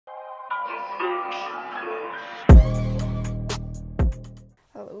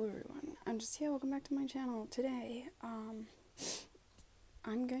Hello everyone, ImjustTia, welcome back to my channel. Today, I'm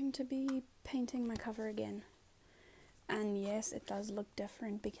going to be painting my cover again. And yes, it does look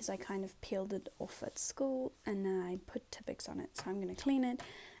different because I kind of peeled it off at school and I put Tipp-Ex on it. So I'm going to clean it,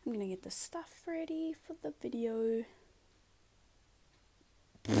 I'm going to get the stuff ready for the video.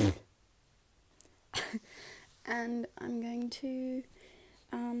 And I'm going to,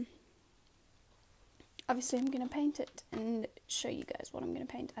 obviously I'm going to paint it and show you guys what I'm going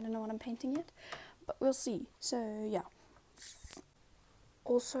to paint. I don't know what I'm painting yet, but we'll see. So yeah.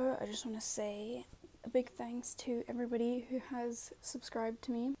 Also, I just want to say a big thanks to everybody who has subscribed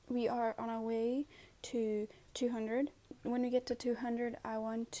to me. We are on our way to 200. When we get to 200, I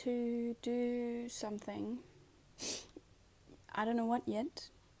want to do something. I don't know what yet,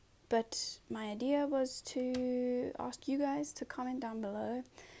 but my idea was to ask you guys to comment down below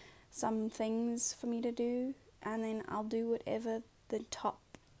some things for me to do, and then I'll do whatever the top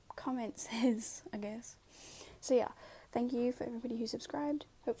comment says, I guess. So yeah, thank you for everybody who subscribed.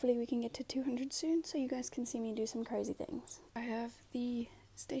 Hopefully we can get to 200 soon so you guys can see me do some crazy things. I have the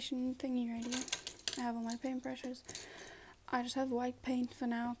station thingy right here. I have all my paintbrushes. I just have white paint for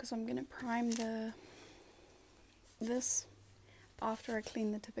now because I'm gonna prime this after I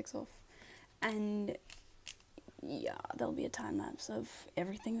clean the Tipp-Ex off. And yeah, there'll be a time lapse of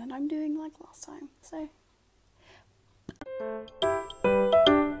everything that I'm doing like last time. So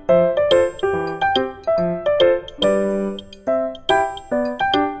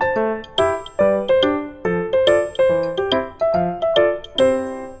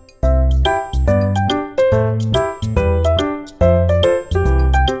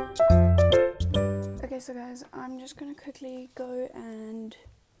so guys, I'm just going to quickly go and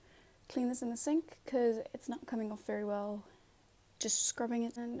clean this in the sink because it's not coming off very well. Just scrubbing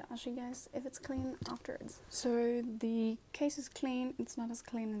it, and I'll show you guys if it's clean afterwards. So the case is clean. It's not as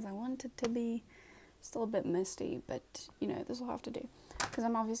clean as I want it to be. Still a bit misty, but you know, this will have to do because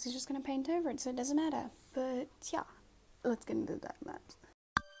I'm obviously just going to paint over it, so it doesn't matter. But yeah, let's get into that.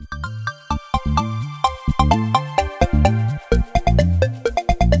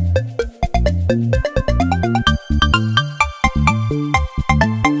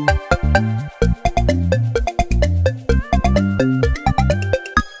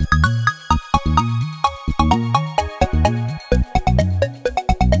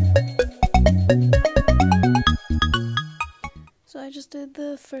 So I just did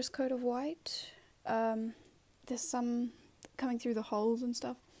the first coat of white. There's some coming through the holes and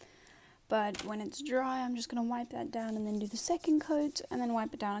stuff, but when it's dry I'm just going to wipe that down and then do the second coat and then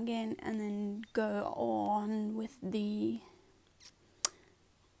wipe it down again and then go on with the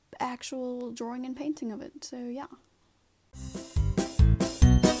actual drawing and painting of it. So yeah.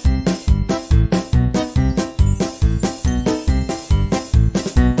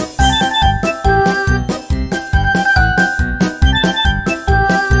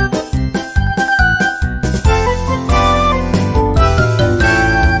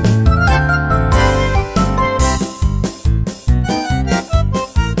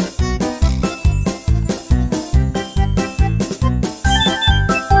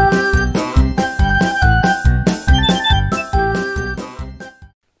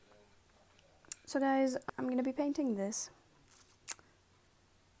 So guys, I'm going to be painting this.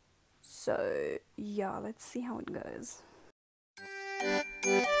 So yeah, let's see how it goes.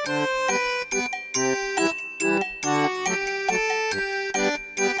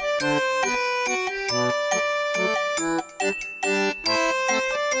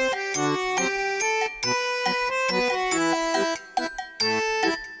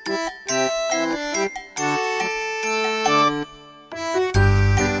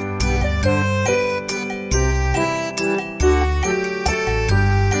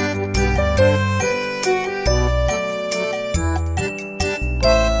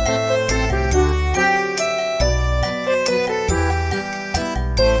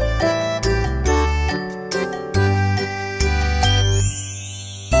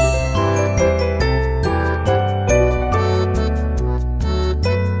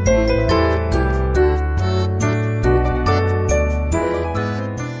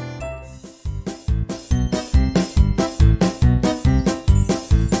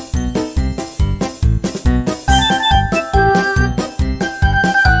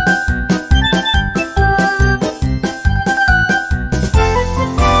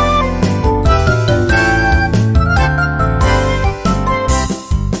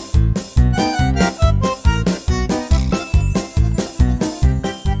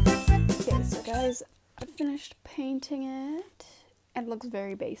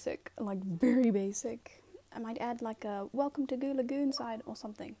 basic, like very basic. I might add like a welcome to Goo Lagoon side or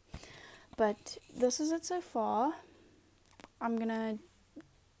something. But this is it so far. I'm gonna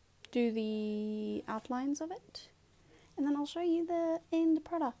do the outlines of it, and then I'll show you the end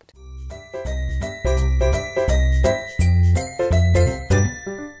product.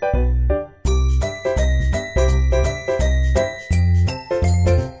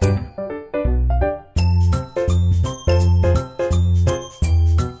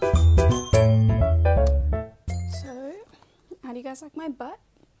 So, how do you guys like my butt?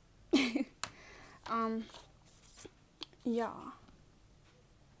 Yeah,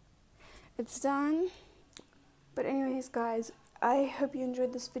 it's done. But anyways guys, I hope you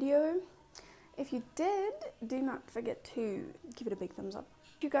enjoyed this video. If you did, do not forget to give it a big thumbs up.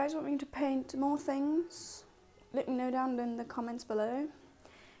 If you guys want me to paint more things, let me know down in the comments below.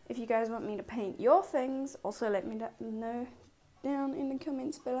 If you guys want me to paint your things, also let me know down in the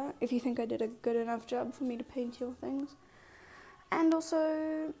comments below if you think I did a good enough job for me to paint your things. And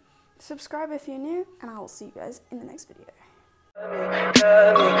also subscribe if you're new, and I will see you guys in the next video.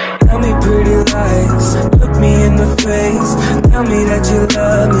 Tell me pretty lies, look me in the